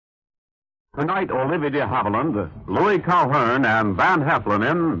Tonight, Olivia de Havilland, Louis Calhern, and Van Heflin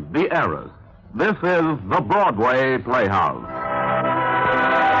in The Heiress. This is the Broadway Playhouse.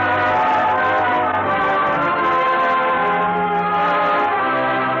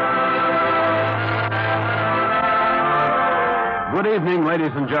 Good evening,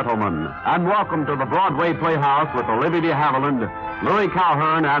 ladies and gentlemen, and welcome to the Broadway Playhouse with Olivia de Havilland, Louis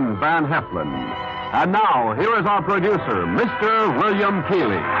Calhern, and Van Heflin. And now, here is our producer, Mr. William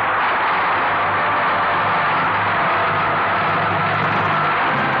Keeley.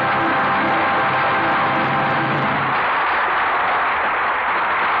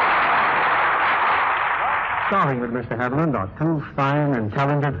 Starring with Mr. Havilland are two fine and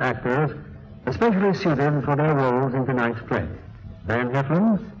talented actors, especially suited for their roles in tonight's play, Van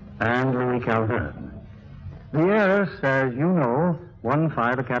Heflin and Louis Calhern. The Heiress, as you know, won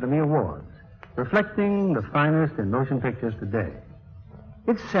 5 Academy Awards, reflecting the finest in motion pictures today.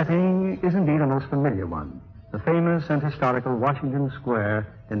 Its setting is indeed a most familiar one, the famous and historical Washington Square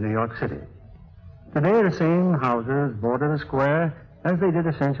in New York City. Today, the same houses border the square as they did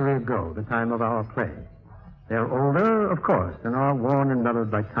a century ago, the time of our play. They're older, of course, and are worn and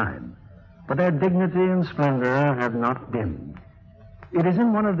mellowed by time, but their dignity and splendor have not dimmed. It is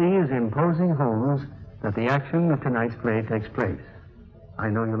in one of these imposing homes that the action of tonight's play takes place. I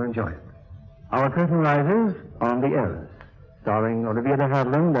know you'll enjoy it. Our curtain rises on The Heiress, starring Olivia de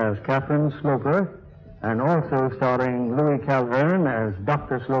Havilland as Catherine Sloper, and also starring Louis Calhern as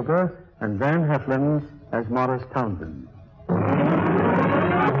Dr. Sloper and Van Heflin as Morris Townsend.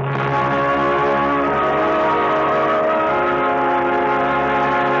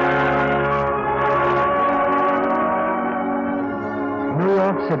 New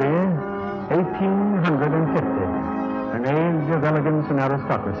York City, 1850, an age of elegance and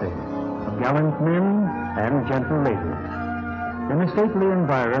aristocracy, of gallant men and gentle ladies. In the stately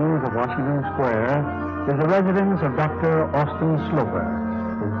environs of Washington Square is the residence of Dr. Austin Sloper,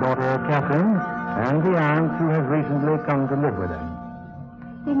 his daughter Catherine, and the aunt who has recently come to live with him.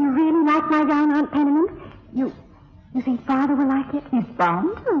 Then you really like my gown, Aunt Penniman? You think Father will like it? He's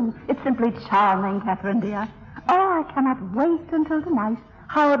bound to. It's simply charming, Catherine, dear. Oh, I cannot wait until tonight.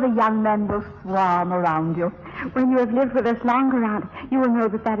 How the young men will swarm around you. When you have lived with us longer, Aunt, you will know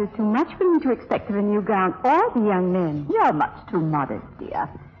that is too much for me to expect of a new gown or the young men. You're much too modest, dear.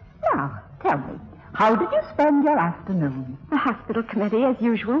 Now, tell me, how did you spend your afternoon? The hospital committee, as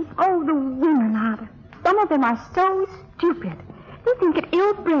usual. Oh, the women, Aunt. Some of them are so stupid. They think it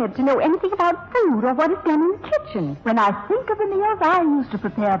ill-bred to know anything about food or what is done in the kitchen. When I think of the meals I used to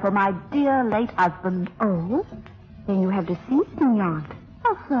prepare for my dear late husband. Oh? Then you have deceived me, Aunt.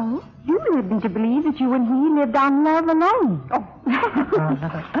 How so? You led me to believe that you and he lived on love alone. Oh.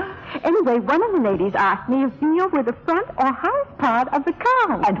 Anyway, one of the ladies asked me if veal were the front or hind part of the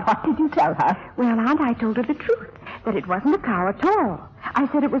cow. And what did you tell her? Well, Aunt, I told her the truth, that it wasn't a cow at all. I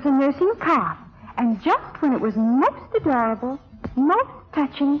said it was a nursing calf. And just when it was most adorable, most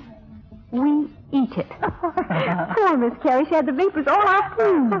touching, we eat it. Poor Miss Carey, she had the vapors all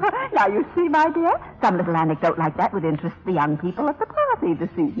afternoon. Now, you see, my dear, some little anecdote like that would interest the young people at the party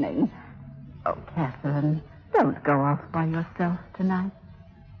this evening. Oh, Catherine, don't go off by yourself tonight.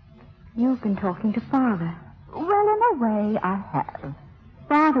 You've been talking to Father. Well, in a way, I have.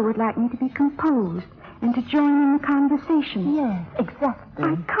 Father would like me to be composed and to join in the conversation. Yes, exactly.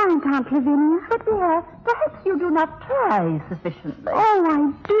 I can't, Aunt Lavinia. But, dear, perhaps you do not try sufficiently. Oh,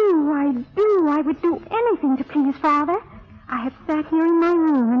 I do. I would do anything to please Father. I have sat here in my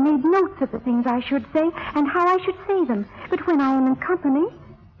room and made notes of the things I should say and how I should say them. But when I am in company,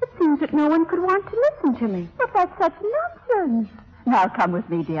 it seems that no one could want to listen to me. But that's such nonsense. Now, come with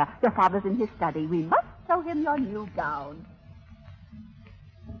me, dear. Your father's in his study. We must show him your new gown.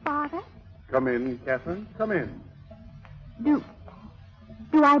 Father? Come in, Catherine. Come in. Do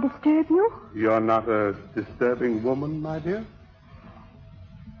I disturb you? You're not a disturbing woman, my dear.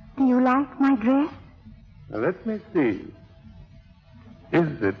 Do you like my dress? Now, let me see.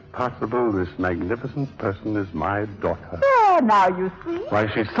 Is it possible this magnificent person is my daughter? Oh, now you see. Why,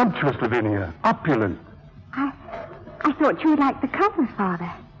 she's sumptuous, Lavinia. Opulent. I thought you would like the color, Father.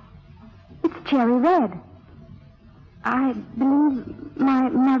 It's cherry red. I believe my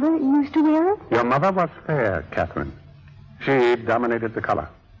mother used to wear it. Your mother was fair, Catherine. She dominated the color.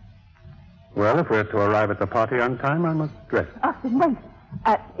 Well, if we're to arrive at the party on time, I must dress. Oh, wait.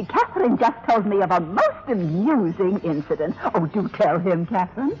 Catherine just told me of a most amusing incident. Oh, do tell him,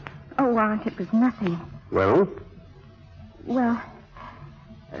 Catherine. Oh, Aunt, it was nothing. Well? Well,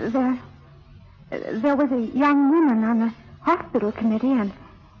 there was a young woman on the hospital committee,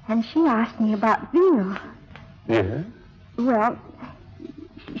 and she asked me about veal. Yes? Well,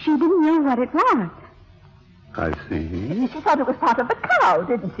 she didn't know what it was. I see. She thought it was part of the cow,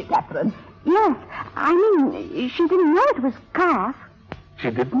 didn't she, Catherine? Yes, I mean, she didn't know it was calf. She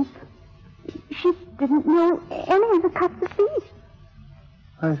didn't? She didn't know any of the cuts of beef.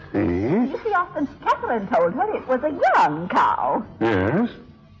 I see. You see, often Catherine told her it was a young cow. Yes?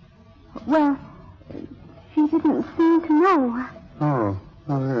 Well, she didn't seem to know. Oh,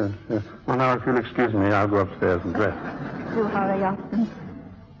 yes. Well, now, if you'll excuse me, I'll go upstairs and dress. Do hurry, Austin.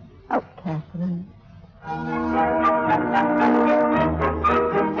 Oh, Catherine.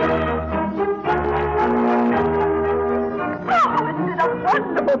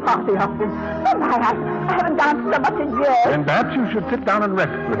 Wonderful party, Austin. Oh, my, I haven't danced so much in years. Then perhaps you should sit down and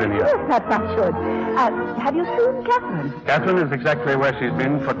rest, Lavinia. Yes, perhaps I should. Have you seen Catherine? Catherine is exactly where she's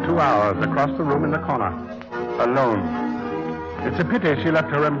been for 2 hours, across the room in the corner. Alone. It's a pity she left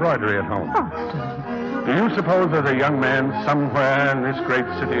her embroidery at home. Austin. Do you suppose there's a young man somewhere in this great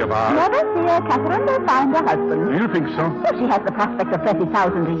city of ours? Never fear, Catherine will find a husband. Do you think so? Well, she has the prospect of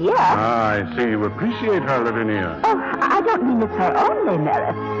 30,000 a year. Ah, I see. You appreciate her, Lavinia. Oh, I don't mean it's her only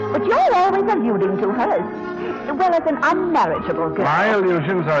merit, but you're always alluding to hers. Well, as an unmarriageable girl. My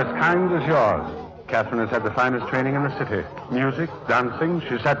illusions are as kind as yours. Catherine has had the finest training in the city. Music, dancing.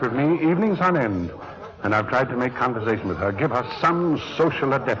 She sat with me evenings on end. And I've tried to make conversation with her, give her some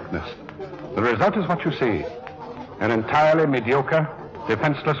social adeptness. The result is what you see. An entirely mediocre,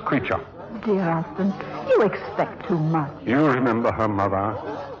 defenseless creature. Dear Austin, you expect too much. You remember her mother?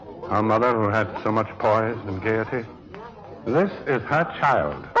 Her mother who had so much poise and gaiety? This is her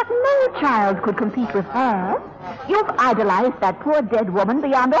child. But no child could compete with her. You've idolized that poor dead woman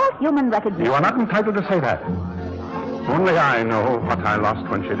beyond all human recognition. You are not entitled to say that. Only I know what I lost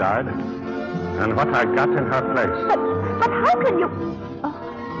when she died, and what I got in her place. But how can you...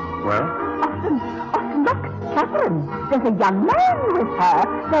 Well? Austin, look, Catherine. There's a young man with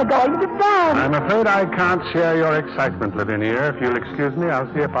her. They're going to dance. I'm afraid I can't share your excitement, Lavinia. If you'll excuse me, I'll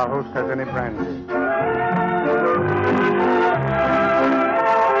see if our host has any friends.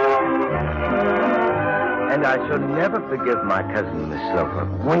 And I shall never forgive my cousin, Miss Sloper,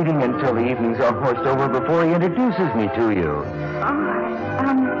 waiting until the evening's almost over before he introduces me to you.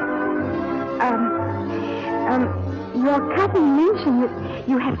 Your cousin mentioned that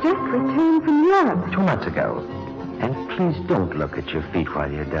you had just returned from Europe. 2 months ago. And please don't look at your feet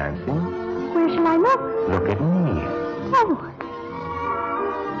while you're dancing. Where shall I look? Look at me. Oh.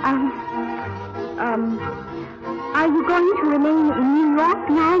 Are you going to remain in New York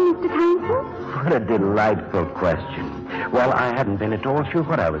now, Mr. Townsend? What a delightful question. Well, I hadn't been at all sure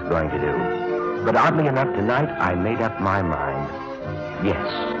what I was going to do. But oddly enough, tonight I made up my mind. Yes,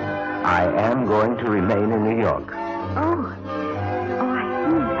 I am going to remain in New York. Oh, I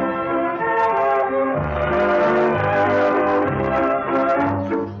see.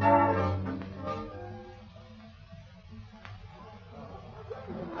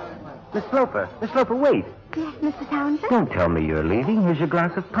 Miss Sloper, wait. Yes, Mr. Townsend? Don't tell me you're leaving. Here's your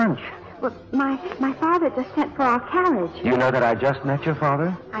glass of punch. Well, my father just sent for our carriage. You know that I just met your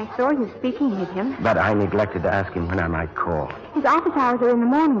father? I saw you speaking with him. But I neglected to ask him when I might call. His office hours are in the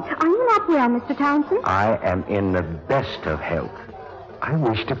morning. Are you not well, Mr. Townsend? I am in the best of health. I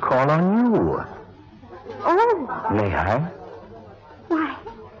wish to call on you. Oh. May I? Why,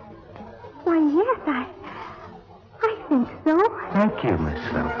 yes, I think so. Thank you, Miss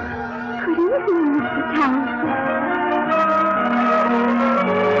Sloper. Good evening, Mr. Townsend.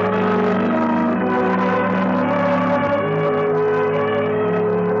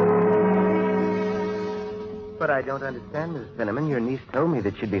 But I don't understand, Miss Finneman. Your niece told me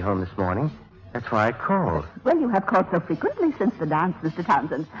that she'd be home this morning. That's why I called. Well, you have called so frequently since the dance, Mr.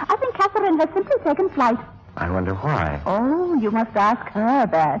 Townsend. I think Catherine has simply taken flight. I wonder why. Oh, you must ask her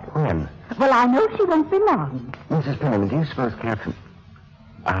that. When? Well, I know she won't be long. Mrs. Finneman, do you suppose Catherine...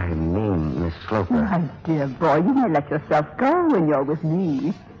 I mean, Miss Sloper. My dear boy, you may let yourself go when you're with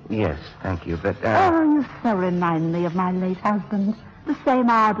me. Yes, thank you, but... Oh, you so remind me of my late husband. The same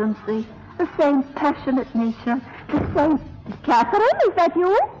ardency, the same passionate nature, the same... Catherine, is that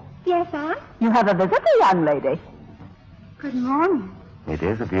you? Yes, Aunt? You have a visitor, young lady. Good morning. It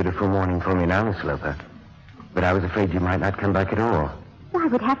is a beautiful morning for me now, Miss Sloper. But I was afraid you might not come back at all. Well, I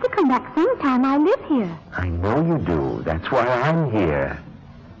would have to come back some time. I live here. I know you do. That's why I'm here.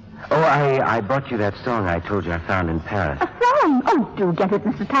 Oh, I brought you that song I told you I found in Paris. A song? Oh, do get it,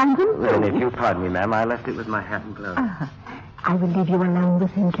 Mr. Townsend. Well, if you'll pardon me, ma'am, I left it with my hat and gloves. I will leave you alone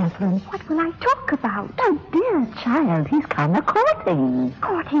with him, Catherine. What will I talk about? Oh, dear child, he's kind of courting.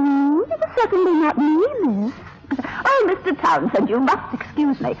 Courting? It was certainly not me, miss. Oh, Mr. Townsend, you must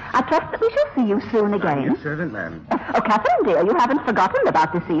excuse me. I trust that we shall see you soon again. Your servant, ma'am. Oh, Catherine, dear, you haven't forgotten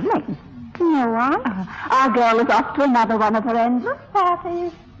about this evening. No, Aunt. Our girl is off to another one of her endless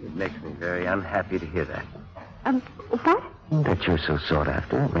parties. It makes me very unhappy to hear that. What? That you're so sought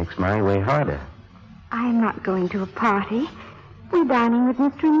after. It makes my way harder. I'm not going to a party. We're dining with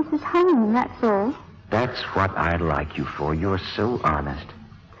Mr. and Mrs. Hunman, that's all. That's what I like you for. You're so honest.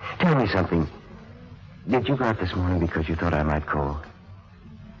 Tell me something. Did you go out this morning because you thought I might call?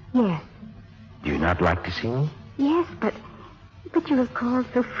 Yes. Do you not like to see me? Yes, but you have called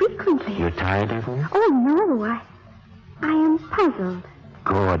so frequently. You're tired of me? Oh, no, I am puzzled.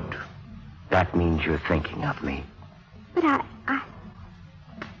 Good. That means you're thinking of me. But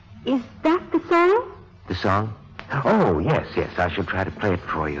is that the song? The song? Oh, yes. I shall try to play it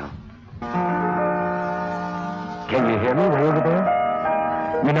for you. Can you hear me way over there?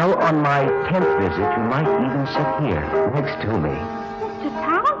 You know, on my 10th visit, you might even sit here, next to me. Mr.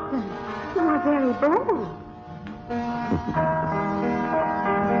 Townsend, you are very bold.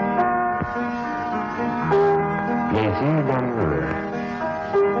 Plaisir d'amour.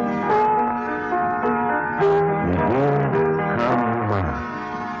 Ne viens comme moi.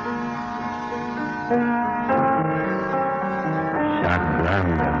 Chagrin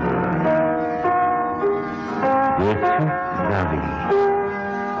d'amour. De toute la vie.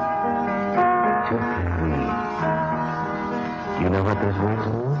 Toute la vie. Do you know what those words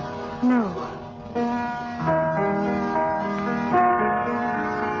mean? No.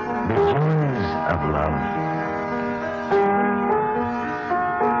 The joys of love.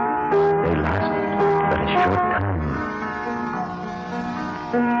 They last but a short time.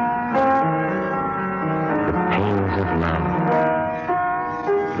 The pains of love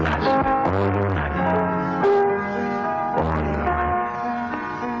last all your life. All your life.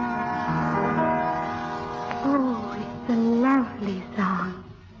 Oh, it's a lovely song.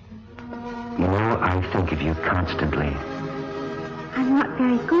 You know, I think of you constantly. I'm not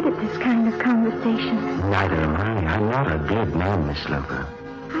very good at this kind of conversation. Neither am I. I'm not a dead man, Miss Sloper.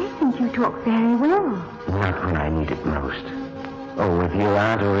 I think you talk very well. Not when I need it most. Oh, with you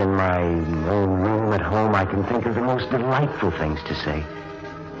out or in my own room at home, I can think of the most delightful things to say.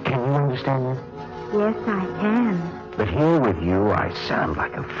 Can you understand that? Yes, I can. But here with you, I sound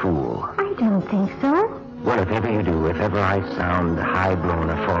like a fool. I don't think so. Well, if ever you do, if ever I sound high-blown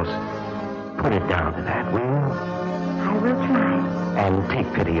or false, put it down to that, will you? I will try. And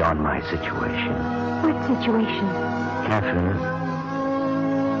take pity on my situation. What situation? Catherine,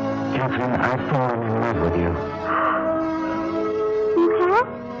 I've fallen in love with you. You have?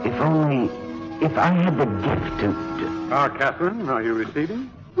 If I had the gift to... Catherine, are you receiving?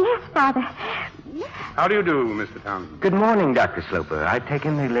 Yes, Father. How do you do, Mr. Townsend? Good morning, Dr. Sloper. I've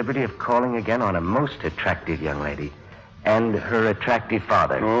taken the liberty of calling again on a most attractive young lady and her attractive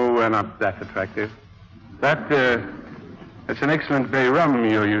father. Oh, we're not that attractive. That's an excellent bay rum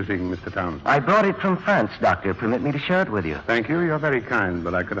you're using, Mr. Townsend. I brought it from France, Doctor. Permit me to share it with you. Thank you. You're very kind,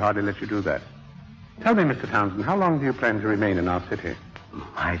 but I could hardly let you do that. Tell me, Mr. Townsend, how long do you plan to remain in our city?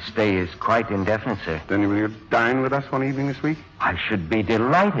 My stay is quite indefinite, sir. Then will you dine with us one evening this week? I should be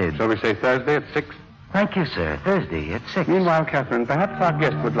delighted. Shall we say Thursday at 6? Thank you, sir. Thursday at 6. Meanwhile, Catherine, perhaps our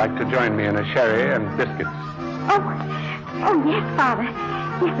guest would like to join me in a sherry and biscuits. Oh, yes, Father.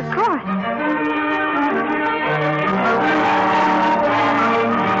 Yes, of course.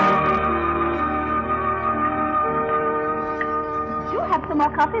 Have some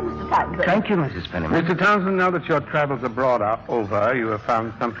more coffee, Mr. Townsend? Thank you, Mrs. Penniman. Mr. Townsend, now that your travels abroad are over, you have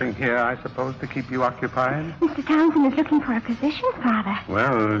found something here, I suppose, to keep you occupied? Mr. Townsend is looking for a position, Father.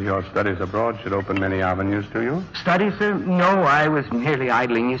 Well, your studies abroad should open many avenues to you. Studies, sir? No, I was merely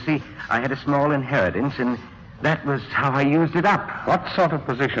idling. You see, I had a small inheritance, and that was how I used it up. What sort of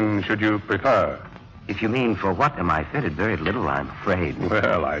position should you prefer? If you mean for what am I fitted, very little, I'm afraid.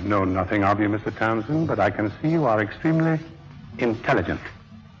 Well, I know nothing of you, Mr. Townsend, but I can see you are extremely intelligent.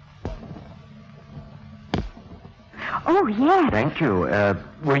 Oh, yes. Thank you.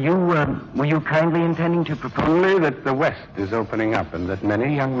 Were you kindly intending to propose? Only that the West is opening up and that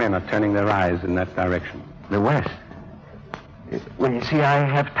many young men are turning their eyes in that direction. The West? Well, you see, I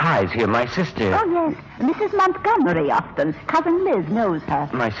have ties here. My sister... Oh, yes. Mrs. Montgomery Austin. Cousin Liz knows her.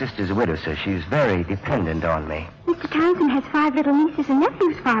 My sister's a widow, sir. She's very dependent on me. Mr. Townsend has 5 little nieces and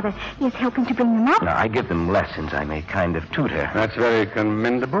nephews, Father. He is helping to bring them up. Now, I give them lessons. I'm a kind of tutor. That's very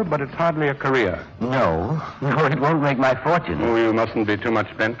commendable, but it's hardly a career. No, it won't make my fortune. Oh, you mustn't be too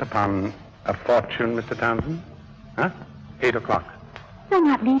much bent upon a fortune, Mr. Townsend. Huh? 8 o'clock. You're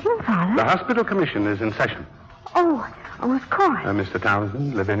not leaving, Father? The hospital commission is in session. Oh, of course. Mr.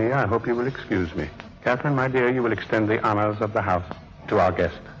 Townsend, Lavinia, I hope you will excuse me. Catherine, my dear, you will extend the honors of the house to our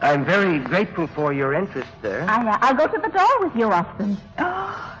guest. I'm very grateful for your interest, sir. I'll go to the door with you, Austin.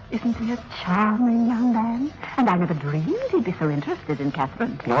 Oh, isn't he a charming young man? And I never dreamed he'd be so interested in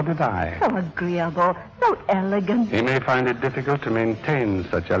Catherine. Nor did I. So agreeable, so elegant. He may find it difficult to maintain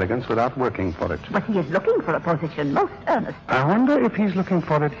such elegance without working for it. But he is looking for a position, most earnest. I wonder if he's looking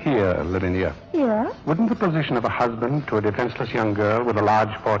for it here, Lavinia. Here? Wouldn't the position of a husband to a defenseless young girl with a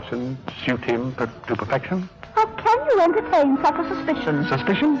large fortune suit him to perfection? How can you entertain such a suspicion?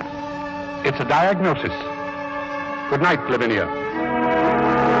 Suspicion? It's a diagnosis. Good night, Lavinia.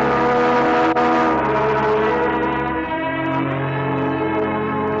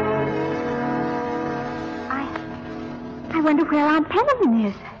 I wonder where Aunt Penniman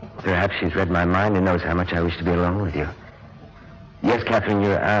is. Perhaps she's read my mind and knows how much I wish to be alone with you. Yes, Catherine,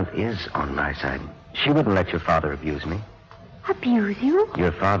 your aunt is on my side. She wouldn't let your father abuse me. Abuse you?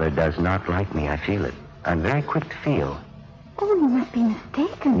 Your father does not like me. I feel it. I'm very quick to feel. Oh, you must be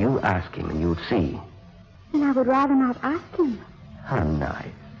mistaken. You ask him and you'll see. Then I would rather not ask him. How nice.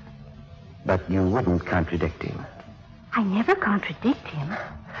 But you wouldn't contradict him. I never contradict him.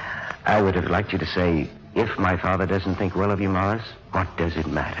 I would have liked you to say, if my father doesn't think well of you, Morris, what does it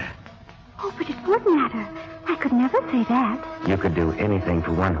matter? Oh, but it would matter. I could never say that. You could do anything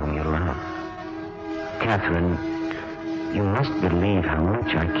for one whom you love. Catherine, you must believe how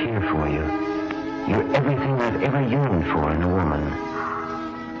much I care for you. You're everything I've ever yearned for in a woman.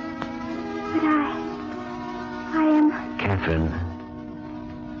 But I am... Catherine,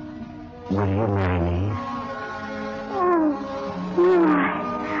 will you marry me? Oh, my.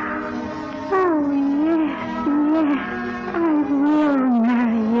 Oh, yes, I will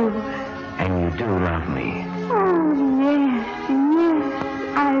marry you. And you do love me? Oh, yes,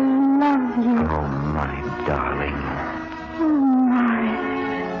 I love you. Oh, my darling. Oh, my.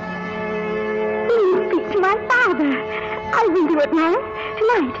 Please speak to my father. I will do it now,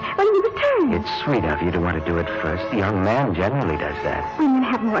 tonight, when he returns. It's sweet of you to want to do it first. The young man generally does that. Women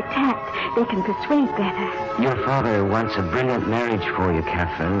have more tact. They can persuade better. Your father wants a brilliant marriage for you,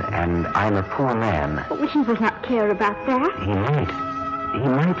 Catherine, and I'm a poor man. Oh, he will not care about that. He might. He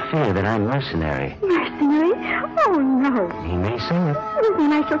might fear that I'm mercenary. Mercenary? Oh, no. He may say it. Oh,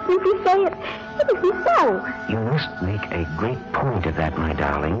 then I shall simply say it. It isn't so. You must make a great point of that, my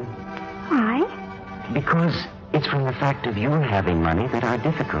darling. Why? Because it's from the fact of your having money that our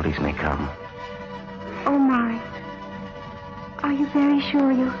difficulties may come. Oh, Morris. Are you very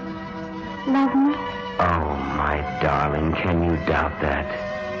sure you love me? Oh, my darling, can you doubt that?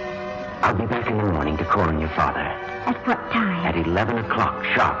 I'll be back in the morning to call on your father. At what time? At 11 o'clock,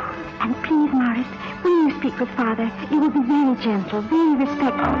 sharp. And please, Morris, when you speak with Father, you will be very gentle, very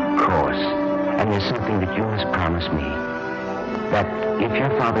respectful. Of course. And there's something that you must promise me. That if your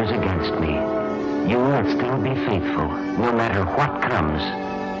father's against me, you will still be faithful, no matter what comes.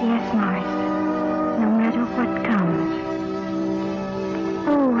 Yes, Morris. No matter what comes.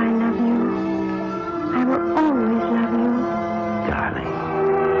 Oh, I love you. I will always love you. Darling.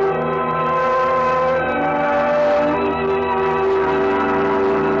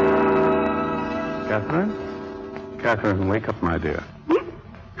 Catherine? Catherine, wake up, my dear. Yes?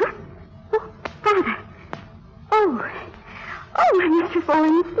 Huh? Oh, Father. Oh, I must have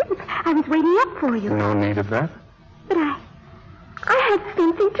fallen asleep. I was waiting up for you. No need of that. But I had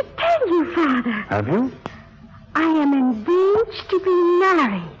something to tell you, Father. Have you? I am engaged to be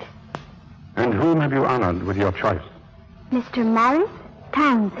married. And whom have you honored with your choice? Mr. Morris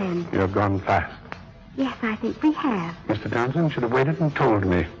Townsend. You have gone fast. Yes, I think we have. Mr. Townsend should have waited and told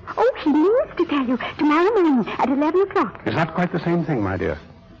me. Oh, he means to tell you tomorrow morning at 11 o'clock. It's not quite the same thing, my dear.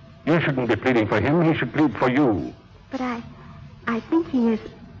 You shouldn't be pleading for him. He should plead for you. But I think he is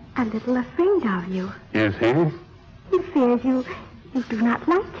a little afraid of you. Is he? He fears you do not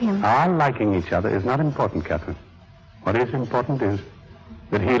like him. Our liking each other is not important, Catherine. What is important is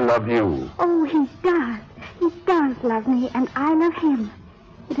that he love you. Oh, he does. He does love me, and I love him.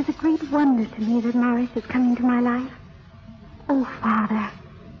 It is a great wonder to me that Morris has come into my life. Oh, Father,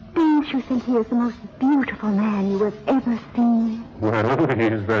 don't you think he is the most beautiful man you have ever seen? Well, he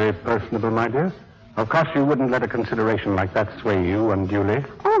is very personable, my dear. Of course, you wouldn't let a consideration like that sway you unduly.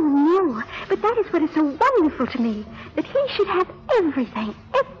 Oh, no. But that is what is so wonderful to me, that he should have everything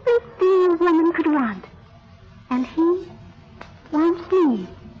a woman could want. And he wants me.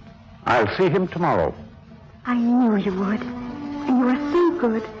 I'll see him tomorrow. I knew you would. And you are so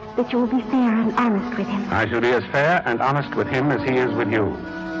good that you will be fair and honest with him. I shall be as fair and honest with him as he is with you.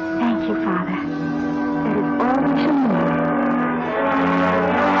 Thank you, Father. That is all we shall know.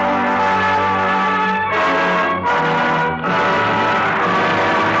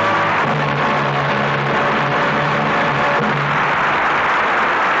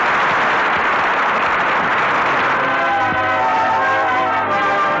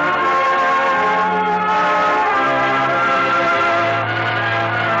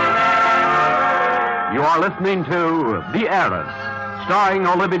 listening to The Heiress, starring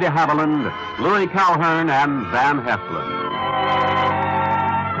Olivia de Havilland, Louis Calhern, and Van Heflin.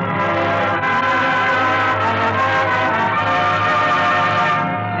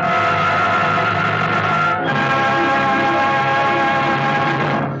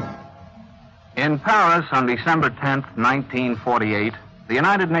 In Paris on December 10th, 1948, the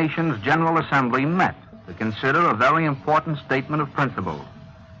United Nations General Assembly met to consider a very important statement of principle,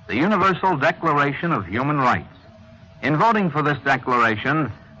 the Universal Declaration of Human Rights. In voting for this declaration,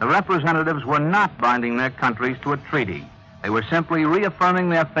 the representatives were not binding their countries to a treaty. They were simply reaffirming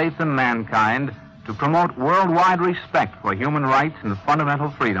their faith in mankind to promote worldwide respect for human rights and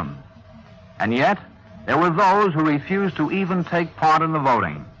fundamental freedom. And yet, there were those who refused to even take part in the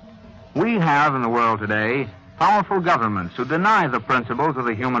voting. We have in the world today powerful governments who deny the principles of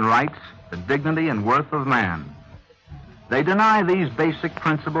the human rights, the dignity and worth of man. They deny these basic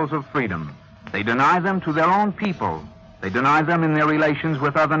principles of freedom. They deny them to their own people. They deny them in their relations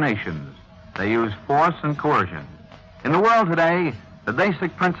with other nations. They use force and coercion. In the world today, the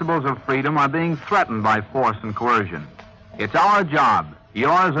basic principles of freedom are being threatened by force and coercion. It's our job,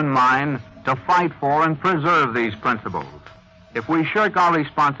 yours and mine, to fight for and preserve these principles. If we shirk our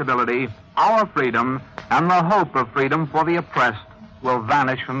responsibility, our freedom and the hope of freedom for the oppressed will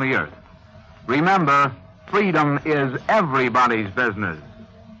vanish from the earth. Remember, freedom is everybody's business.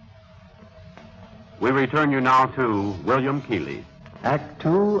 We return you now to William Keighley. Act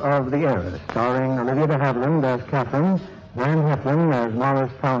 2 of The Heiress, starring Olivia de Havilland as Catherine, Van Heflin as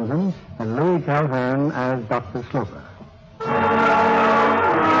Morris Townsend, and Louis Calhern as Dr. Sloper.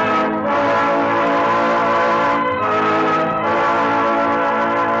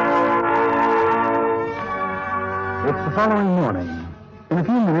 It's the following morning. In a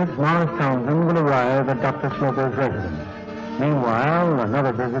few minutes, Morris Townsend will arrive at Dr. Sloper's residence. Meanwhile,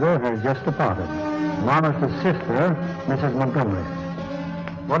 another visitor has just departed. Morris's sister, Mrs. Montgomery.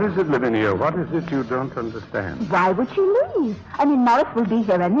 What is it, Lavinia? What is it you don't understand? Why would she leave? I mean, Morris will be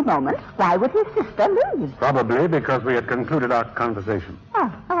here any moment. Why would his sister leave? Probably because we had concluded our conversation.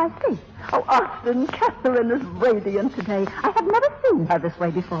 Oh, I see. Oh, Austin, Catherine is radiant today. I have never seen her this way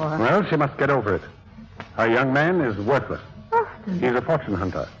before. Well, she must get over it. Our young man is worthless. Austin. He's a fortune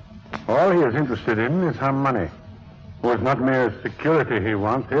hunter. All he is interested in is her money. It was not mere security he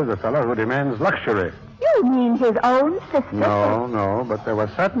wants. Here's a fellow who demands luxury. You mean his own sister? No, but there were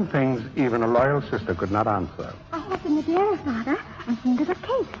certain things even a loyal sister could not answer. I have the Madeira, Father, and some little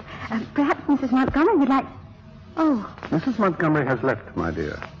cakes. Perhaps Mrs. Montgomery would like... Oh. Mrs. Montgomery has left, my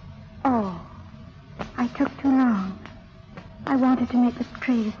dear. Oh. I took too long. I wanted to make the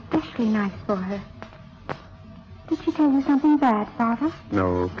tray especially nice for her. Did she tell you something bad, Father?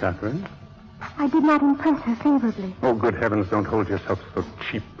 No, Catherine. I did not impress her favorably. Oh, good heavens, don't hold yourself so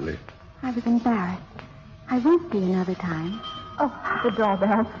cheaply. I was embarrassed. I won't be another time. Oh, the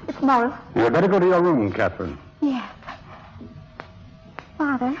doorbell. It's Morris. You had better go to your room, Catherine. Yes.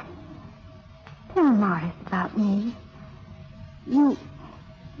 Father, tell Morris about me. You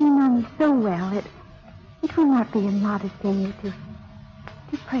know me so well that it will not be immodest in you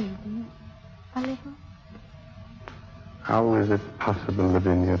to praise me a little. How is it possible,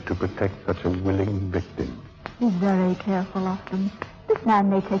 Lavinia, to protect such a willing victim? Be very careful, Austin. This man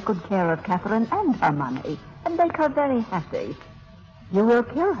may take good care of Catherine and her money and make her very happy. You will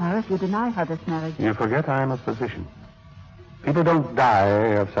kill her if you deny her this marriage. You forget I am a physician. People don't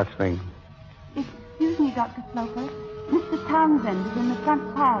die of such things. Excuse me, Dr. Sloper. Mr. Townsend is in the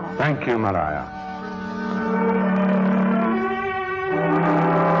front parlor. Thank you, Maria.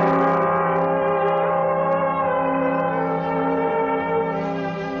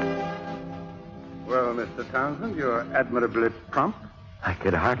 Well, Mr. Townsend, you're admirably prompt. I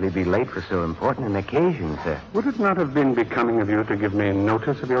could hardly be late for so important an occasion, sir. Would it not have been becoming of you to give me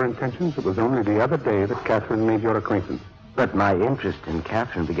notice of your intentions? It was only the other day that Catherine made your acquaintance. But my interest in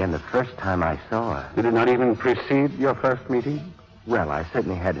Catherine began the first time I saw her. Did it not even precede your first meeting? Well, I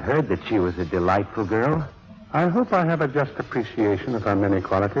certainly had heard that she was a delightful girl. I hope I have a just appreciation of her many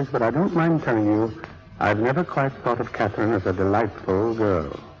qualities, but I don't mind telling you I've never quite thought of Catherine as a delightful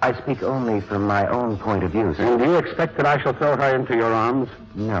girl. I speak only from my own point of view, sir. And do you expect that I shall throw her into your arms?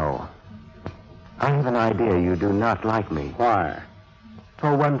 No. I have an idea you do not like me. Why?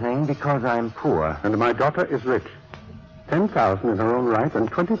 For one thing, because I'm poor. And my daughter is rich. 10,000 in her own right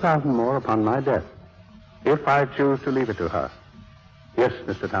and 20,000 more upon my death, if I choose to leave it to her. Yes,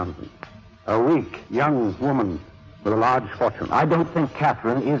 Mr. Townsend. A weak, young woman with a large fortune. I don't think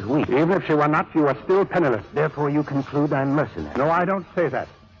Catherine is weak. Even if she were not, you are still penniless. Therefore, you conclude I'm mercenary. No, I don't say that.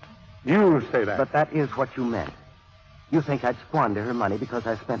 You say that. But that is what you meant. You think I'd squander her money because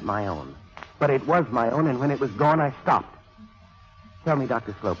I spent my own. But it was my own, and when it was gone, I stopped. Tell me,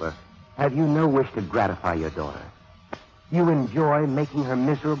 Dr. Sloper, have you no wish to gratify your daughter? You enjoy making her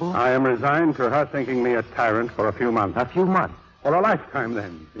miserable? I am resigned to her thinking me a tyrant for a few months. A few months? For a lifetime,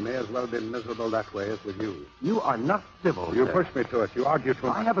 then. She may as well be miserable that way as with you. You are not civil, You sir. push me to it. You argue too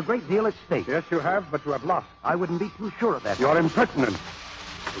much. I have a great deal at stake. Yes, you have, but you have lost. I wouldn't be too sure of that. You're impertinent.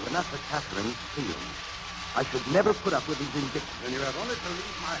 If it were not for Catherine's feelings, I should never put up with these indictments. Then you have only to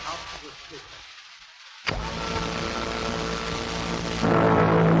leave my house to escape.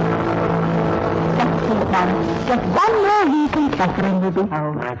 Just one more week and Catherine will be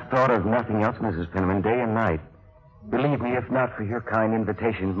home. I've thought of nothing else, Mrs. Penniman, day and night. Believe me, if not for your kind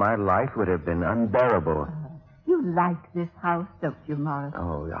invitations, my life would have been unbearable. You like this house, don't you, Morris?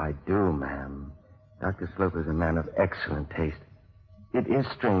 Oh, I do, ma'am. Dr. Sloper's a man of excellent taste. It is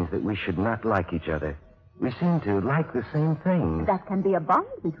strange that we should not like each other. We seem to like the same things. That can be a bond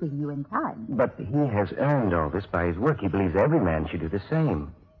between you in time. But he has earned all this by his work. He believes every man should do the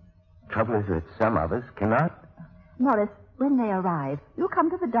same. Trouble is that some of us cannot. Morris, when they arrive, you'll come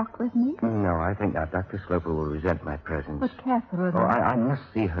to the dock with me? No, I think not. Dr. Sloper will resent my presence. But Catherine... Oh, I must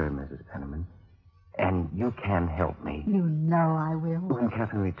see her, Mrs. Penniman. And you can help me. You know I will. When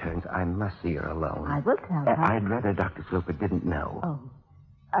Catherine returns, I must see her alone. I will tell her. I'd rather Dr. Sloper didn't know.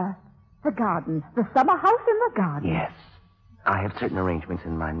 Oh. The garden. The summer house in the garden. Yes. I have certain arrangements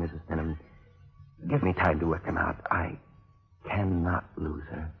in mind, Mrs. Penniman. Give me time to work them out. I cannot lose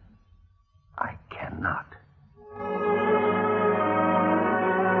her. I cannot.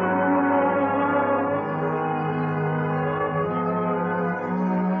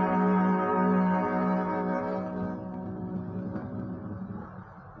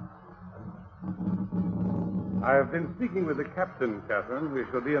 I have been speaking with the captain, Catherine. We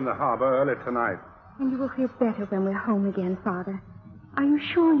shall be in the harbor early tonight. And you will feel better when we're home again, Father. Are you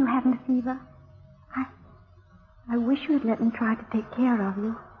sure you haven't a fever? I wish you had let me try to take care of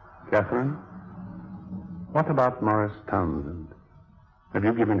you. Catherine, what about Morris Townsend? Have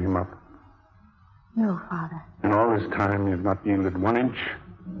you given him up? No, Father. In all this time, you've not yielded 1 inch?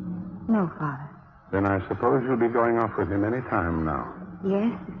 No, Father. Then I suppose you'll be going off with him any time now.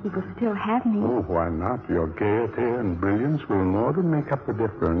 Yes, if he will still have me. Oh, why not? Your gaiety and brilliance will more than make up the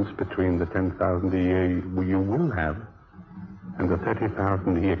difference between the 10,000 a year you will have and the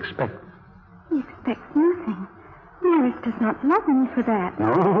 30,000 he expects. He expects nothing. Maris does not love me for that.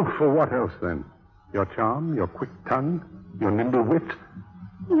 No, for what else, then? Your charm, your quick tongue, your nimble wit?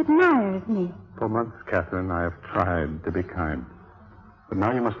 He admires me. For months, Catherine, I have tried to be kind. But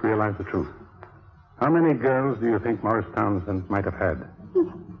now you must realize the truth. How many girls do you think Morris Townsend might have had?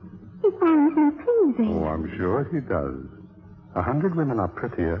 He finds me pleasing. Oh, I'm sure he does. 100 women are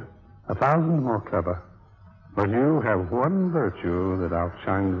prettier, 1,000 more clever. But you have one virtue that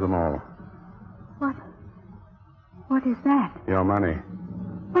outshines them all. What is that? Your money.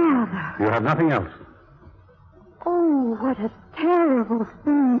 Father. You have nothing else. Oh, what a terrible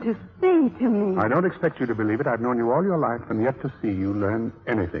thing to say to me. I don't expect you to believe it. I've known you all your life and yet to see you learn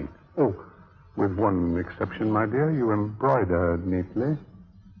anything. Oh, with one exception, my dear. You embroidered neatly.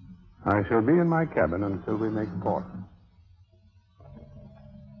 I shall be in my cabin until we make port.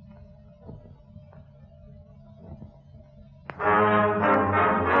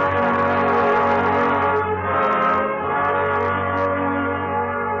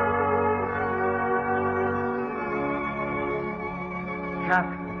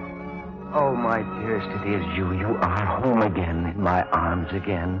 Oh, my dearest, it is you. You are home again, in my arms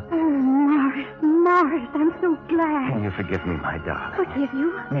again. Oh, Morris, I'm so glad. Can you forgive me, my darling? Forgive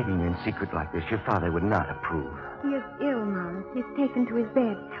you? Meeting you in secret like this, your father would not approve. He is ill, Morris. He's taken to his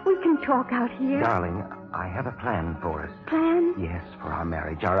bed. We can talk out here. Darling, I have a plan for us. Plan? Yes, for our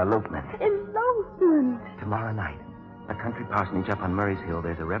marriage, our elopement. Elopement. Tomorrow night, a country parsonage up on Murray's Hill,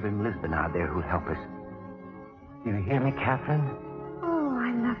 there's a Reverend Lisbonard there who'll help us. Do you hear me, Catherine? Oh,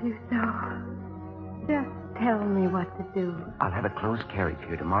 I love you so. Just tell me what to do. I'll have a closed carriage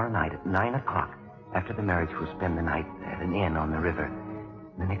here tomorrow night at 9 o'clock. After the marriage, we'll spend the night at an inn on the river.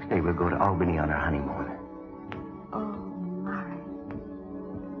 The next day, we'll go to Albany on our honeymoon. Oh, Morris.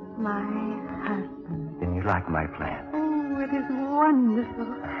 My husband. Then you like my plan? Oh, it is wonderful.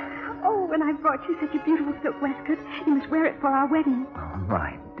 Oh, and I brought you such a beautiful silk waistcoat. You must wear it for our wedding. Oh,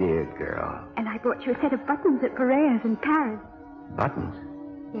 my dear girl. And I brought you a set of buttons at Ferrer's in Paris. Buttons?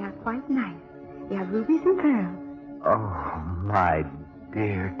 They are quite nice. They are rubies and pearls. Oh, my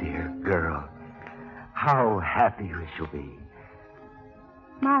dear, dear girl. How happy we shall be.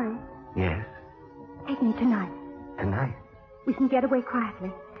 Morris. Yes? Take me tonight. Tonight? We can get away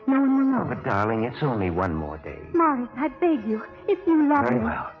quietly. No one will know. Oh, but darling, it's only one more day. Morris, I beg you, if you love me. Very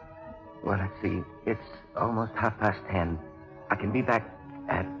well. Well, let's see. It's almost 10:30. I can be back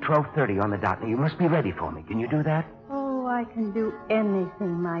at 12:30 on the dot. Now, you must be ready for me. Can you do that? Oh, I can do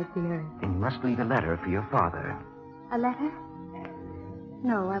anything, my dear. Then you must leave a letter for your father. A letter?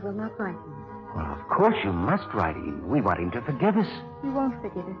 No, I will not write him. Well, of course you must write him. We want him to forgive us. He won't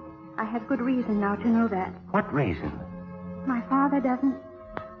forgive us. I have good reason now to know that. What reason? My father doesn't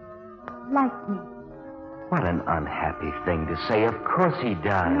like me. What an unhappy thing to say. Of course he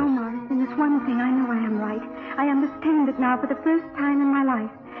does. No, Morris, in this one thing I know I am right. I understand it now for the first time in my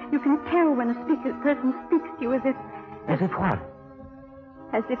life. You can tell when a person speaks to you as if... As if what?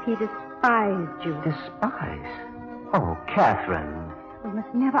 As if he despised you. Despise? Oh, Catherine. We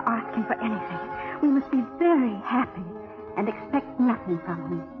must never ask him for anything. We must be very happy and expect nothing from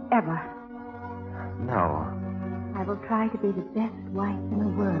him, ever. No. I will try to be the best wife in the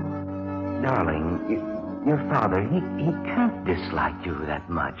world. Darling, your father, he can't dislike you that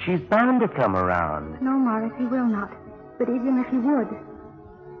much. He's bound to come around. No, Morris, he will not. But even if he would,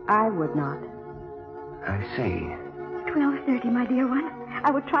 I would not. I see. 12:30, my dear one. I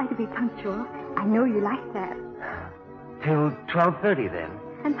will try to be punctual. I know you like that. Till 12:30, then.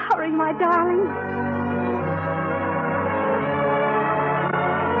 And hurry, my darling.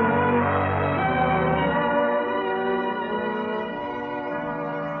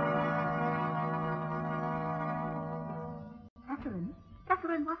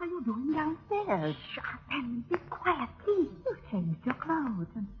 Catherine, what are you doing downstairs? Shut up and be quiet, please. You've changed your clothes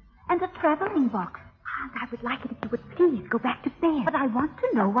and a traveling box. Aunt, I would like it if you would please go back to bed. But I want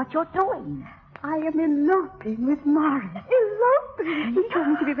to know what you're doing. I am eloping with Morris. Eloping? He told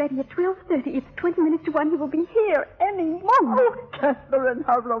me to be ready at 12:30. It's 20 minutes to 1. He will be here any moment. Oh, Catherine,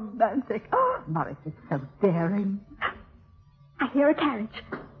 how romantic. Oh, Morris is so daring. I hear a carriage.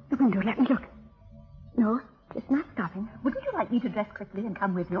 The window, let me look. No, it's not stopping. Wouldn't you like me to dress quickly and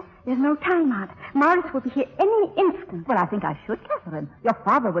come with you? There's no time, Aunt. Morris will be here any instant. Well, I think I should, Catherine. Your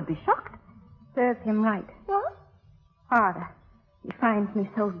father would be shocked. Serves him right. What? Father, he finds me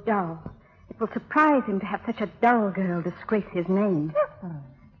so dull. It will surprise him to have such a dull girl disgrace his name. Catherine.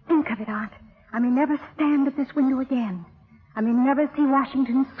 Think of it, Aunt. I may never stand at this window again. I may never see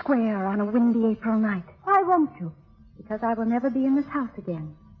Washington Square on a windy April night. Why won't you? Because I will never be in this house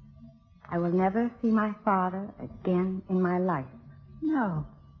again. I will never see my father again in my life. No.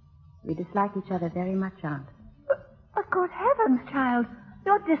 We dislike each other very much, Aunt. Of course, heavens, child.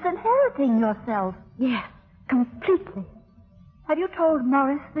 You're disinheriting yourself. Yes, completely. Have you told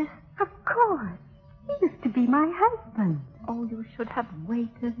Morris this? Of course. He used to be my husband. Oh, you should have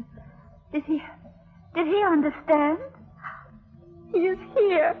waited. Did he understand? He is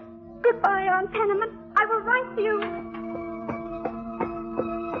here. Goodbye, Aunt Penniman. I will write to you.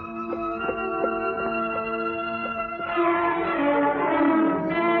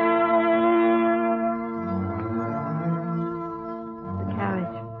 The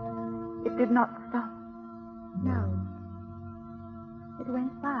carriage. It did not stop. No. It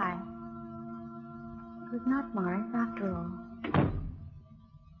went by. It was not Morris after all.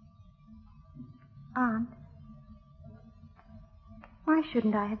 Aunt, why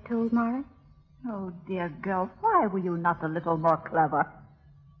shouldn't I have told Morris? Oh, dear girl, why were you not a little more clever?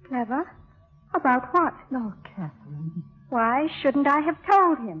 Clever? About what? Oh, Catherine. Why shouldn't I have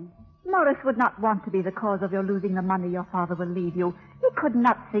told him? Morris would not want to be the cause of your losing the money your father will leave you. He could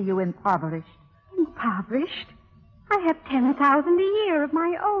not see you impoverished. Impoverished? I have 10,000 a year of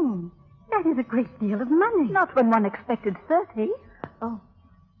my own. That is a great deal of money. Not when one expected 30. Oh,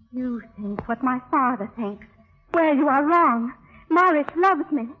 you think what my father thinks. Well, you are wrong. Morris loves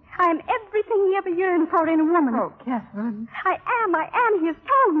me. I am everything he ever yearned for in a woman. Oh, Catherine. I am. He has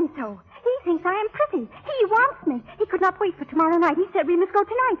told me so. He thinks I am pretty. He wants me. He could not wait for tomorrow night. He said we must go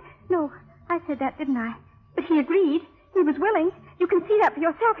tonight. No, I said that, didn't I? But he agreed. He was willing. You can see that for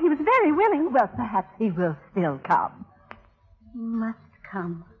yourself. He was very willing. Well, perhaps he will still come. He must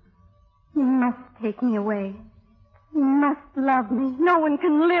come. He must take me away. He must love me. No one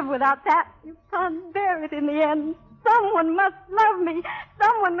can live without that. You can't bear it in the end. Someone must love me.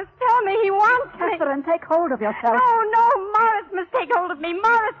 Someone must tell me he wants me. Catherine, take hold of yourself. No, Morris must take hold of me.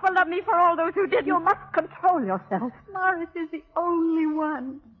 Morris will love me for all those who didn't. You must control yourself. Morris is the only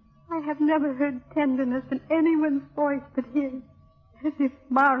one. I have never heard tenderness in anyone's voice but his. As if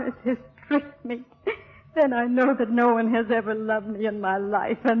Morris has tricked me. Then I know that no one has ever loved me in my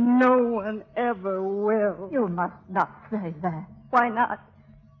life, and no one ever will. You must not say that. Why not?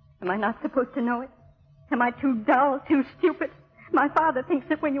 Am I not supposed to know it? Am I too dull, too stupid? My father thinks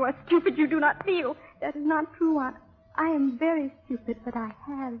that when you are stupid, you do not feel. That is not true, Aunt. I am very stupid, but I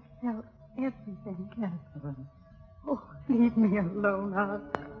have felt everything. Catherine. Oh, leave me alone, Aunt.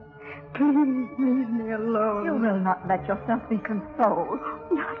 Please leave me alone. You will not let yourself be consoled.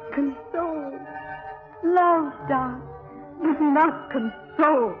 Not consoled. Love, Dot, but not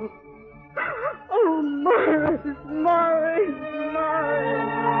consoled. Oh, Morris, Morris,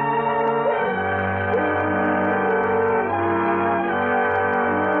 Morris.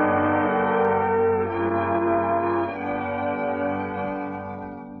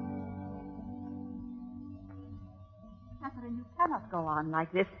 You cannot go on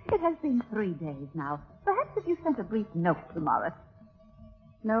like this. It has been 3 days now. Perhaps if you sent a brief note to Morris.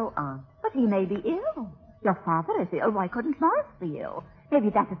 No, Aunt. But he may be ill. Your father is ill. Why couldn't Morris be ill? Maybe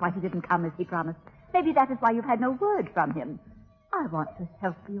that is why he didn't come as he promised. Maybe that is why you've had no word from him. I want to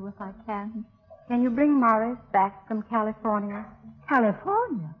help you if I can. Can you bring Morris back from California?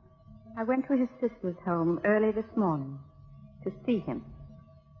 California? I went to his sister's home early this morning to see him.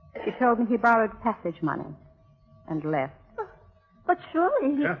 She told me he borrowed passage money and left. But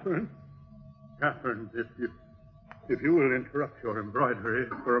surely he... Catherine, if you will interrupt your embroidery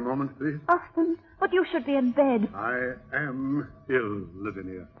for a moment, please. Austin, but you should be in bed. I am ill,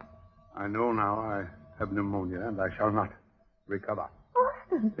 Lavinia. I know now I have pneumonia, and I shall not recover.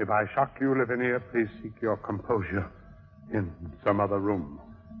 Austin! If I shock you, Lavinia, please seek your composure in some other room.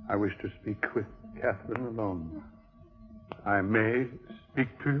 I wish to speak with Catherine alone. I may speak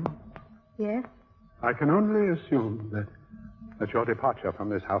to you? Yes? I can only assume that your departure from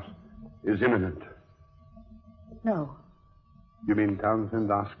this house is imminent. No. You mean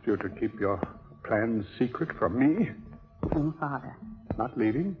Townsend asked you to keep your plans secret from me? No, Father. Not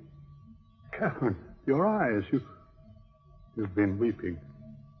leaving? Catherine, your eyes, you've been weeping.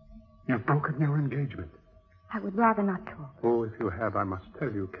 You've broken your engagement. I would rather not talk. Oh, if you have, I must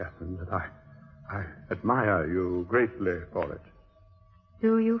tell you, Catherine, that I admire you greatly for it.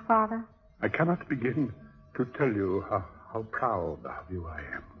 Do you, Father? I cannot begin to tell you how proud of you I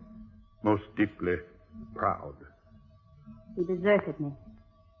am. Most deeply proud. He deserted me.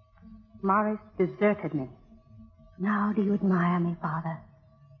 Morris deserted me. Now do you admire me, Father?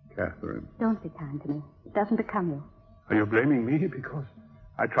 Catherine. Don't be kind to me. It doesn't become you. Are you blaming me because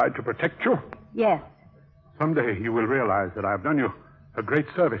I tried to protect you? Yes. Someday you will realize that I've done you a great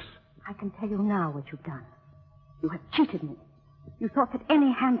service. I can tell you now what you've done. You have cheated me. You thought that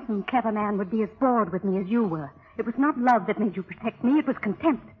any handsome, clever man would be as bored with me as you were. It was not love that made you protect me. It was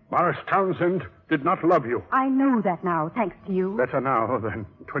contempt. Morris Townsend did not love you. I know that now, thanks to you. Better now than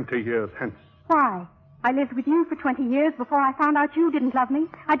 20 years hence. Why? I lived with you for 20 years before I found out you didn't love me.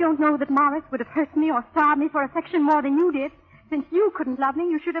 I don't know that Morris would have hurt me or starved me for affection more than you did. Since you couldn't love me,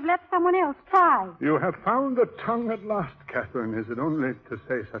 you should have let someone else try. You have found a tongue at last, Catherine. Is it only to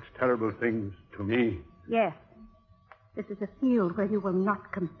say such terrible things to me? Yes. This is a field where you will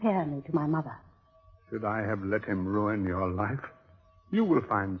not compare me to my mother. Should I have let him ruin your life? You will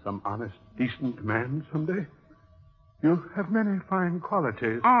find some honest, decent man someday. You have many fine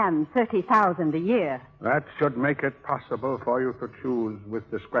qualities. And $30,000 a year. That should make it possible for you to choose with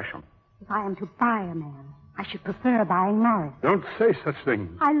discretion. If I am to buy a man, I should prefer buying Morris. Don't say such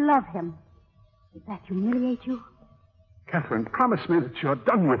things. I love him. Does that humiliate you? Catherine, promise me that you're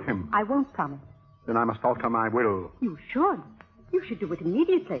done with him. I won't promise. Then I must alter my will. You should. You should do it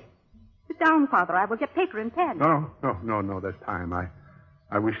immediately. Sit down, Father. I will get paper and pen. No, there's time.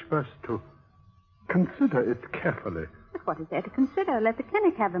 I wish first to consider it carefully. But what is there to consider? Let the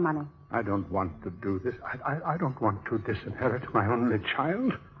clinic have the money. I don't want to do this. I don't want to disinherit my only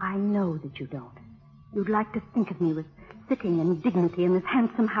child. I know that you don't. You'd like to think of me with sitting in dignity in this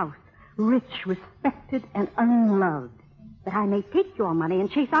handsome house, rich, respected, and unloved. That I may take your money and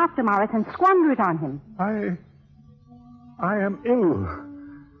chase after Morris and squander it on him. I am ill.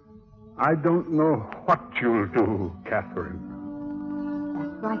 I don't know what you'll do, Catherine.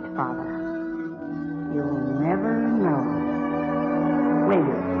 That's right, Father. You'll never know. Will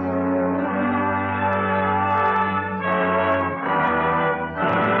you?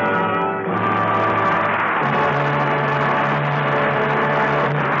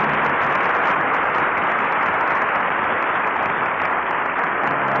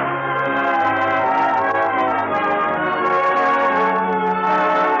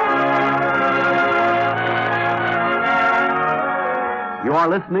 You are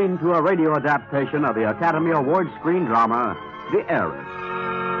listening to a radio adaptation of the Academy Award screen drama, The Heiress.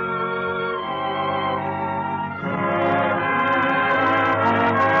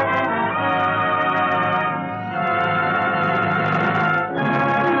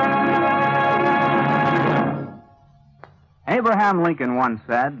 Abraham Lincoln once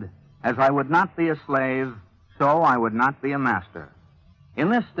said, "As I would not be a slave, so I would not be a master." In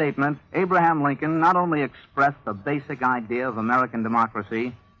this statement, Abraham Lincoln not only expressed the basic idea of American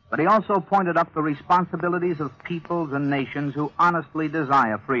democracy, but he also pointed up the responsibilities of peoples and nations who honestly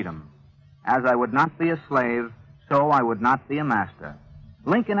desire freedom. As I would not be a slave, so I would not be a master.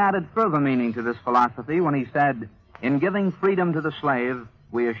 Lincoln added further meaning to this philosophy when he said, "In giving freedom to the slave,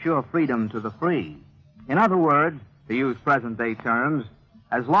 we assure freedom to the free." In other words, to use present-day terms,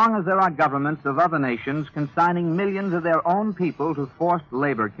 as long as there are governments of other nations consigning millions of their own people to forced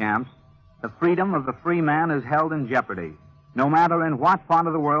labor camps, the freedom of the free man is held in jeopardy, no matter in what part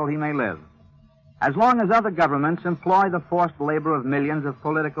of the world he may live. As long as other governments employ the forced labor of millions of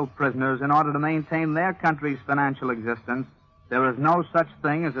political prisoners in order to maintain their country's financial existence, there is no such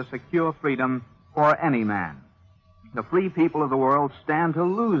thing as a secure freedom for any man. The free people of the world stand to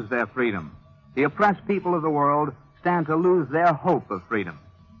lose their freedom. The oppressed people of the world stand to lose their hope of freedom.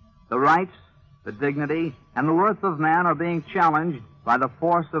 The rights, the dignity, and the worth of man are being challenged by the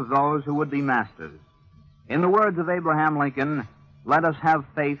force of those who would be masters. In the words of Abraham Lincoln, let us have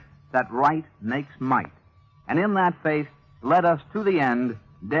faith that right makes might. And in that faith, let us to the end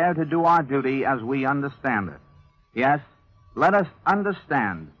dare to do our duty as we understand it. Yes, let us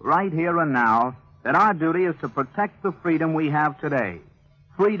understand right here and now that our duty is to protect the freedom we have today.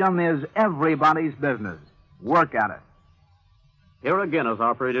 Freedom is everybody's business. Work at it. Here again is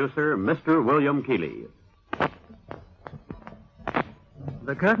our producer, Mr. William Keeley.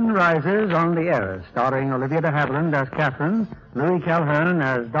 The curtain rises on The Heiress, starring Olivia de Havilland as Catherine, Louis Calhern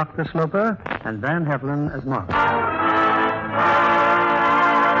as Dr. Sloper, and Van Heflin as Mark.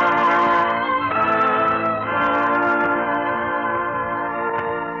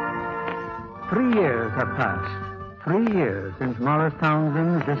 3 years have passed. 3 years since Morris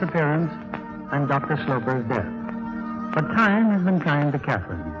Townsend's disappearance and Dr. Sloper's death. But time has been kind to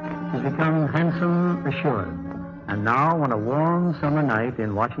Catherine. She's become handsome, assured. And now, on a warm summer night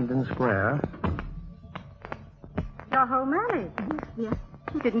in Washington Square... You're home early. Yes.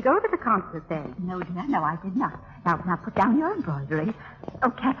 You didn't go to the concert then. No, dear, no, I did not. Now put down your embroidery. Oh,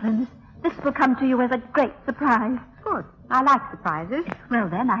 Catherine, this will come to you as a great surprise. Good. I like surprises. Well,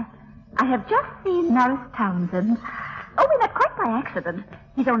 then, I have just seen Morris Townsend. Oh, we met quite by accident.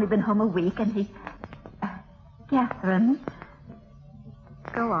 He's only been home a week, and he... Catherine...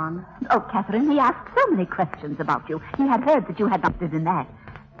 Go on. Oh, Catherine, he asked so many questions about you. He had heard that you had not been in that.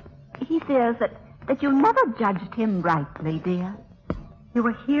 He fears that you never judged him rightly, dear. You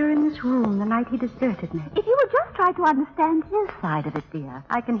were here in this room the night he deserted me. If you would just try to understand his side of it, dear.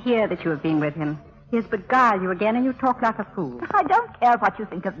 I can hear that you have been with him. He has beguiled you again, and you talk like a fool. I don't care what you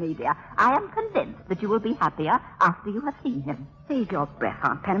think of me, dear. I am convinced that you will be happier after you have seen him. Save your breath,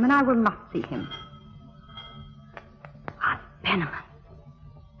 Aunt Penniman. I will not see him. Aunt Penniman,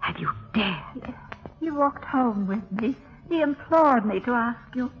 have you dared? He walked home with me. He implored me to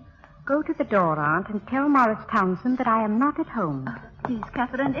ask you. Go to the door, Aunt, and tell Morris Townsend that I am not at home. Please,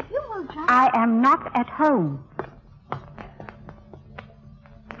 Catherine, if you will just... I am not at home.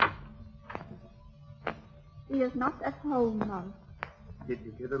 He is not at home, Morris. Did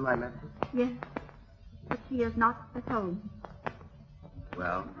you give her my message? Yes, but she is not at home.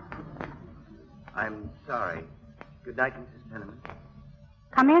 Well, I'm sorry. Good night, Mrs. Penniman.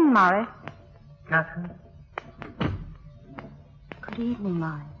 Come in, Morris. Catherine? Good evening,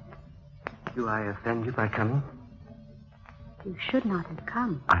 Morris. Do I offend you by coming? You should not have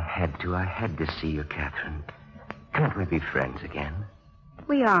come. I had to see you, Catherine. Can't we be friends again?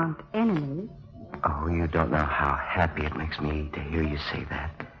 We aren't enemies. Oh, you don't know how happy it makes me to hear you say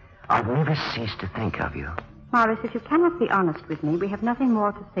that. I've never ceased to think of you. Morris, if you cannot be honest with me, we have nothing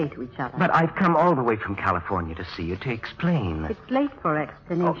more to say to each other. But I've come all the way from California to see you, to explain. It's late for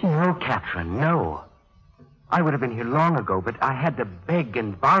explanation. Oh, no, Catherine, no. I would have been here long ago, but I had to beg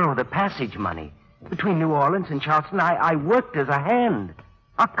and borrow the passage money. Between New Orleans and Charleston, I worked as a hand,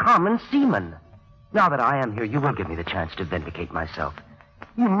 a common seaman. Now that I am here, you will give me the chance to vindicate myself.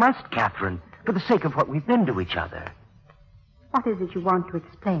 You must, Catherine, for the sake of what we've been to each other. What is it you want to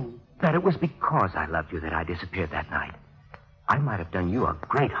explain? That it was because I loved you that I disappeared that night. I might have done you a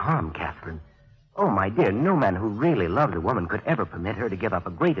great harm, Catherine. Oh, my dear, no man who really loved a woman could ever permit her to give up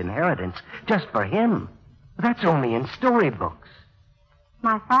a great inheritance just for him. That's only in storybooks.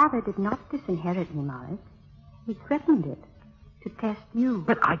 My father did not disinherit me, Morris. He threatened it to test you.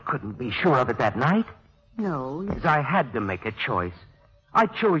 But I couldn't be sure of it that night. No. Because I had to make a choice. I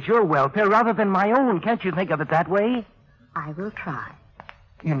chose your welfare rather than my own. Can't you think of it that way? I will try.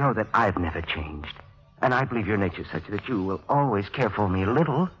 You know that I've never changed. And I believe your nature's such that you will always care for me a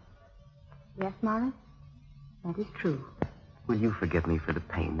little. Yes, Morris? That is true. Will you forgive me for the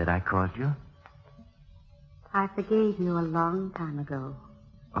pain that I caused you? I forgave you a long time ago.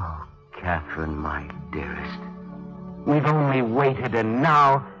 Oh, Catherine, my dearest. We've only waited, and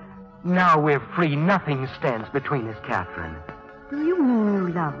now Now we're free. Nothing stands between us, Catherine. Do you mean you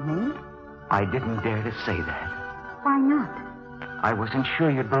love me? I didn't dare to say that. Why not? I wasn't sure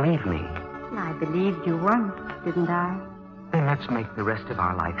you'd believe me. I believed you once, didn't I? Then let's make the rest of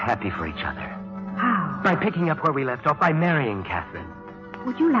our life happy for each other. How? By picking up where we left off, by marrying Catherine.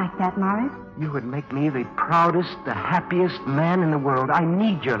 Would you like that, Morris? You would make me the proudest, the happiest man in the world. I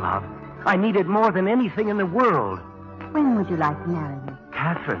need your love. I need it more than anything in the world. When would you like to marry me?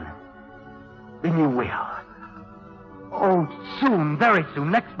 Catherine, then you will. Oh, soon, very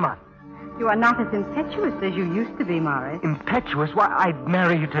soon, next month. You are not as impetuous as you used to be, Morris. Impetuous? Why, I'd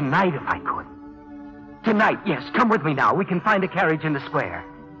marry you tonight if I could. Tonight, yes. Come with me now. We can find a carriage in the square.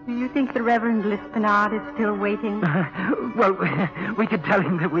 Do you think the Reverend Lispinard is still waiting? Well, we could tell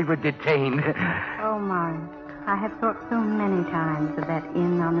him that we were detained. Oh, Morris, I have thought so many times of that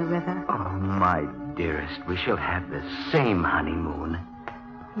inn on the river. Oh, my dearest, we shall have the same honeymoon.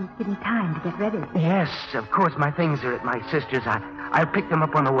 Please give me time to get ready. Yes, of course, my things are at my sister's. I'll pick them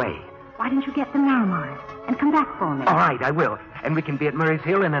up on the way. Why don't you get them now, Morris, and come back for me? All right, I will. And we can be at Murray's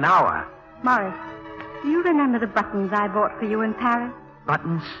Hill in an hour. Morris, do you remember the buttons I bought for you in Paris?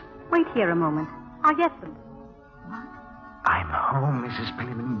 Buttons? Wait here a moment. I'll get them. I'm home, Mrs.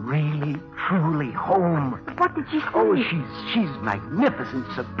 Penniman. Really, truly home. What did she say? Oh, she's magnificent,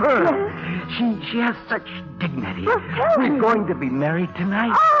 superb. Yes. She has such dignity. Well, tell me. We're going to be married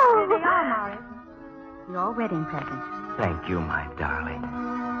tonight. Oh! There they are, Morris. Your wedding present. Thank you, my darling.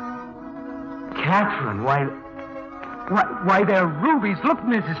 Catherine, why, they're rubies. Look,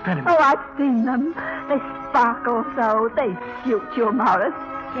 Mrs. Penniman. Oh, I've seen them. They sparkle so. They suit you, Morris.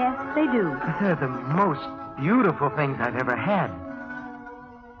 Yes, they do. They're the most beautiful things I've ever had.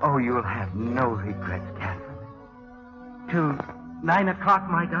 Oh, you'll have no regrets, Catherine. Till 9 o'clock,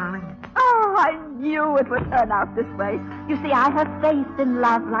 my darling. Oh, I knew it would turn out this way. You see, I have faith in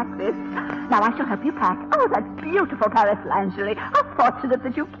love like this. Now I shall help you pack. Oh, that beautiful Paris lingerie. How fortunate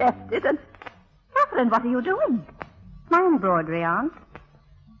that you kept it. And, Catherine, what are you doing? My embroidery, Aunt.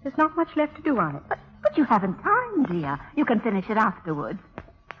 There's not much left to do on it. But you haven't time, dear. You can finish it afterwards.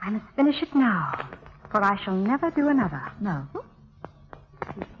 I must finish it now, for I shall never do another. No.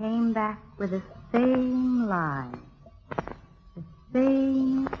 He came back with the same line, the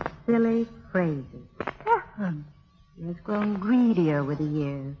same silly phrases. Catherine. He has grown greedier with the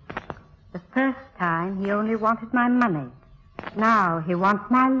years. The first time, he only wanted my money. Now he wants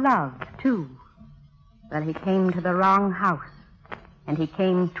my love, too. Well, he came to the wrong house, and he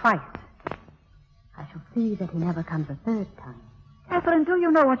came twice. I shall see that he never comes a third time. Catherine, do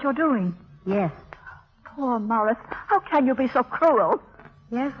you know what you're doing? Yes. Poor Morris. How can you be so cruel?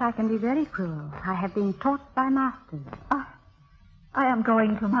 Yes, I can be very cruel. I have been taught by masters. I am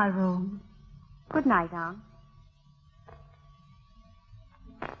going to my room. Good night, Aunt.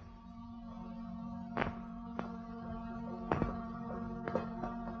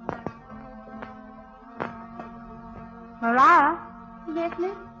 Maria? Yes,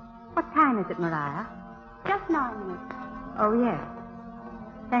 miss? What time is it, Maria? Just 9 minutes. Oh, yes.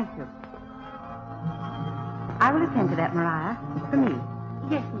 Thank you. I will attend to that, Maria. It's for me.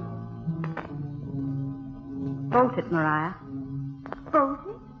 Yes, miss. Bolt it, Maria. Bolt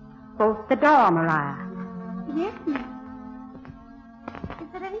it? Bolt the door, Maria. Yes, miss. Is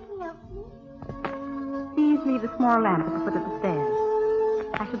there anything else, miss? Please leave the small lamp at the foot of the stairs.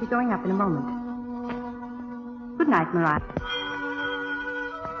 I shall be going up in a moment. Good night, Maria.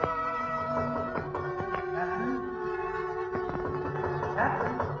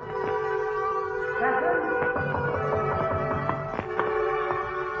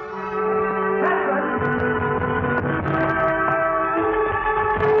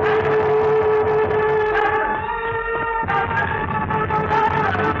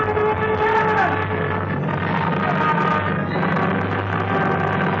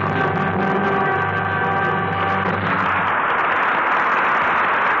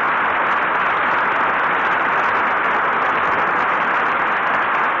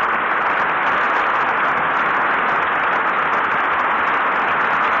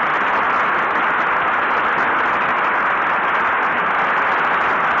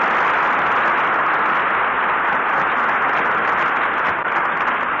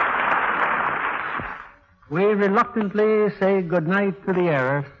 We reluctantly say goodnight to the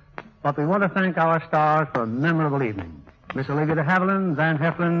heiress, but we want to thank our stars for a memorable evening. Miss Olivia de Havilland, Van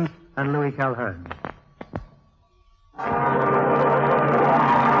Heflin, and Louis Calhern.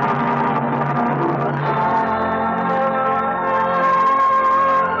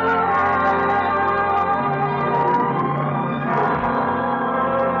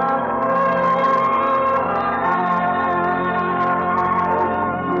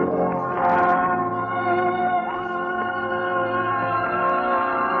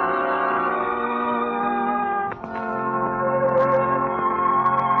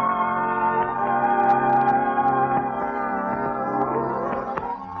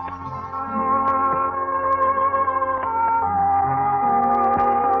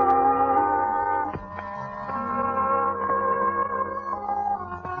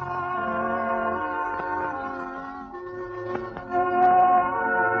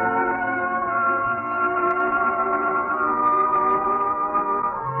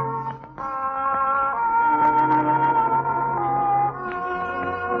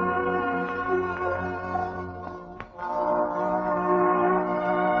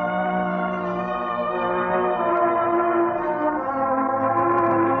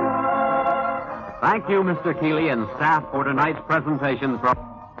 Thank you, Mr. Keeley and staff, for tonight's presentation.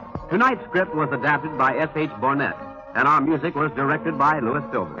 Tonight's script was adapted by S.H. Burnett, and our music was directed by Louis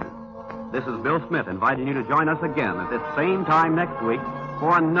Silver. This is Bill Smith inviting you to join us again at this same time next week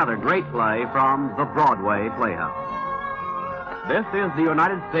for another great play from the Broadway Playhouse. This is the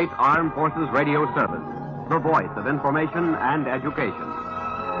United States Armed Forces Radio Service, the voice of information and education.